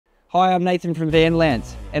Hi, I'm Nathan from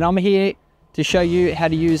Vanlands, and I'm here to show you how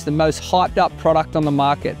to use the most hyped up product on the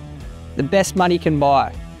market, the best money can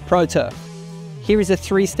buy, Proturf. Here is a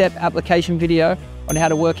 3-step application video on how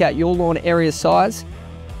to work out your lawn area size,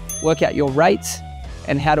 work out your rates,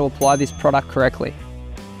 and how to apply this product correctly.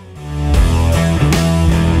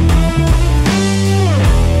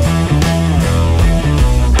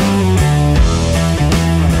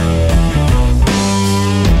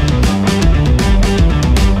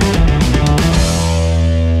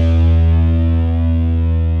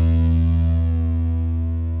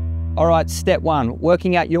 All right, step 1,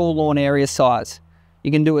 working out your lawn area size.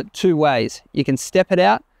 You can do it 2 ways. You can step it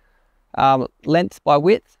out length by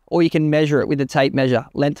width, or you can measure it with a tape measure,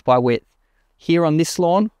 length by width. Here on this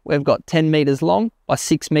lawn, we've got 10 meters long by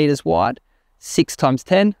 6 meters wide, 6 times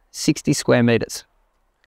 10, 60 square meters.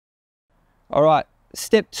 All right,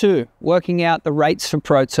 step 2, working out the rates for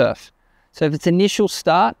Proturf. So if it's initial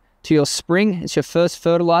start to your spring, it's your first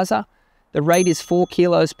fertilizer, the rate is 4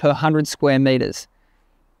 kilos per 100 square meters.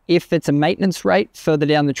 If it's a maintenance rate further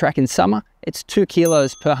down the track in summer, it's 2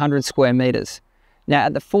 kilos per 100 square meters. Now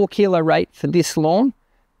at the 4 kilo rate for this lawn,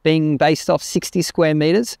 being based off 60 square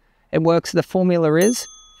meters, it works, the formula is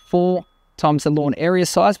 4 times the lawn area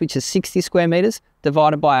size, which is 60 square meters,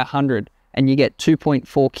 divided by 100, and you get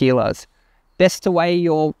 2.4 kilos. Best to weigh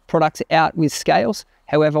your products out with scales.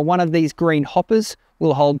 However, one of these green hoppers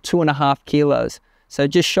will hold 2.5 kilos. So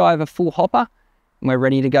just shy of a full hopper, and we're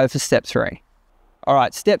ready to go for step 3. All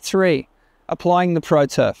right, step 3, applying the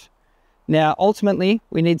Proturf. Now, ultimately,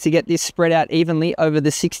 we need to get this spread out evenly over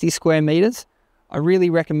the 60 square meters. I really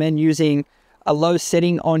recommend using a low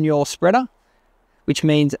setting on your spreader, which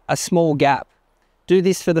means a small gap. Do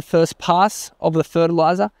this for the first pass of the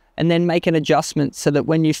fertilizer, and then make an adjustment so that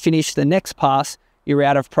when you finish the next pass, you're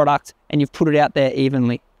out of product and you've put it out there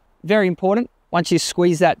evenly. Very important, once you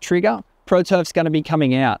squeeze that trigger, Proturf's going to be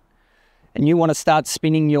coming out. And you want to start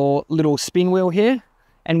spinning your little spin wheel here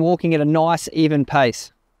and walking at a nice even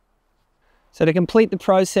pace. So to complete the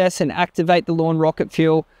process and activate the lawn rocket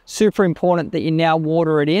fuel, super important that you now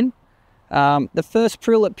water it in. The first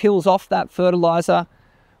prill it peels off that fertilizer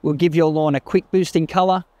will give your lawn a quick boost in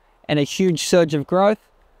color and a huge surge of growth.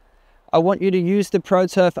 I want you to use the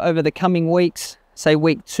Proturf over the coming weeks, say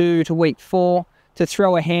week 2 to week 4, to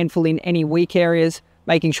throw a handful in any weak areas,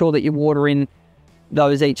 making sure that you water in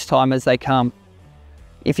those each time as they come.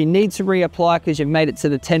 If you need to reapply because you've made it to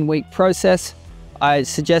the 10-week process, I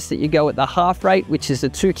suggest that you go at the half rate, which is the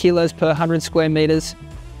 2 kilos per 100 square meters,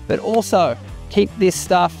 but also keep this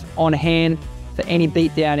stuff on hand for any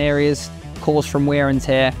beat down areas caused from wear and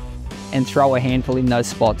tear, and throw a handful in those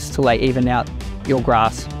spots till they even out your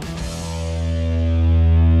grass.